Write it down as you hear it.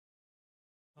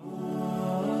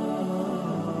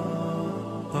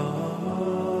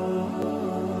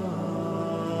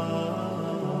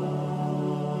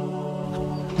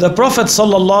The Prophet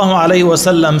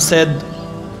ﷺ said,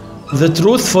 the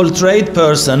truthful trade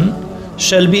person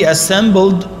shall be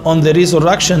assembled on the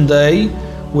resurrection day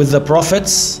with the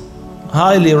prophets,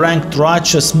 highly ranked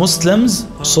righteous Muslims,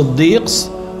 Siddiqs,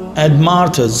 and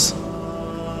martyrs.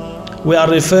 We are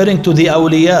referring to the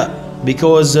awliya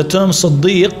because the term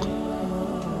Siddiq,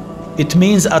 it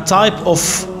means a type of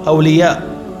awliya.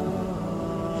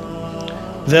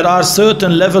 There are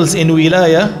certain levels in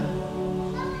wilaya.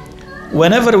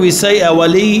 Whenever we say a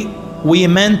wali, we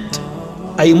meant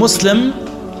a Muslim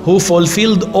who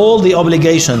fulfilled all the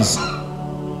obligations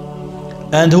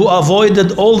and who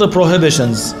avoided all the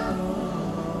prohibitions,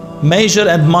 major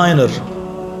and minor,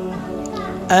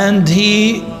 and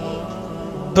he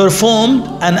performed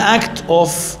an act of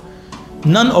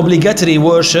non-obligatory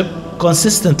worship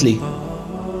consistently.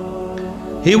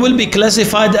 He will be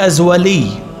classified as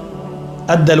wali.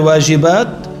 أدى الواجبات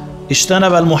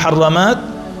اجتنب المحرمات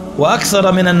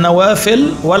وأكثر من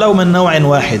النوافل ولو من نوع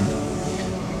واحد.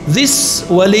 This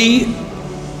wali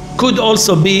could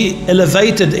also be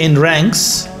elevated in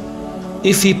ranks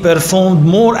if he performed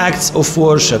more acts of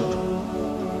worship.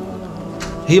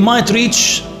 He might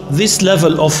reach this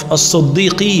level of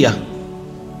as-siddiqiyya,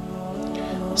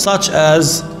 such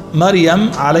as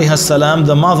Maryam alayha salam,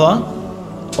 the mother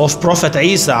of Prophet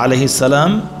Isa alayhi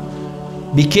salam,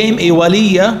 became a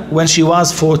waliya when she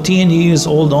was 14 years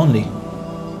old only.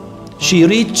 She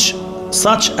reached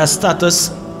such a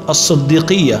status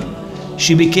as-siddiqiyya.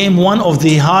 She became one of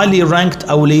the highly ranked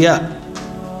awliya.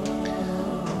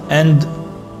 And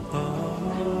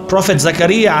Prophet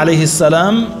Zakaria alayhi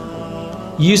salam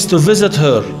used to visit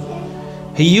her.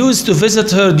 He used to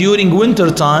visit her during winter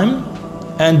time,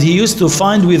 and he used to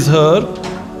find with her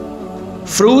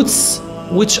fruits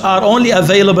which are only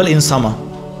available in summer.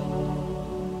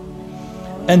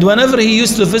 And whenever he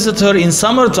used to visit her in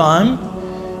summertime,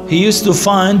 he used to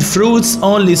find fruits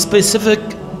only specific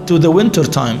to the winter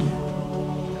time.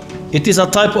 It is a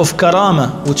type of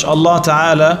karama which Allah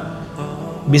Ta'ala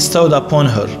bestowed upon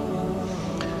her.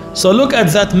 So look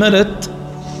at that merit.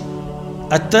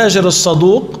 التاجر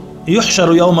الصدوق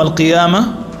يحشر يوم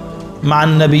القيامة مع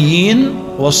النبيين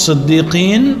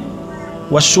والصديقين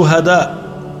والشهداء.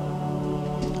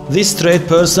 This trade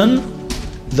person,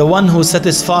 the one who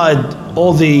satisfied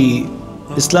all the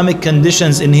Islamic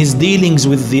conditions in his dealings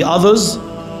with the others,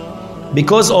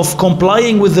 because of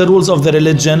complying with the rules of the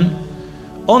religion,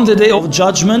 on the day of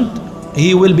judgment,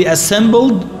 he will be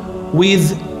assembled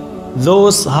with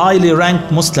those highly ranked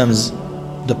Muslims,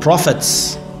 the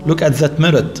prophets. Look at that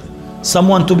merit.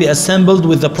 Someone to be assembled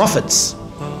with the prophets,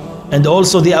 and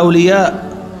also the awliya,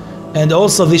 and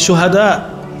also the shuhada,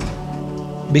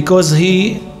 because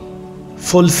he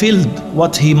fulfilled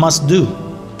what he must do.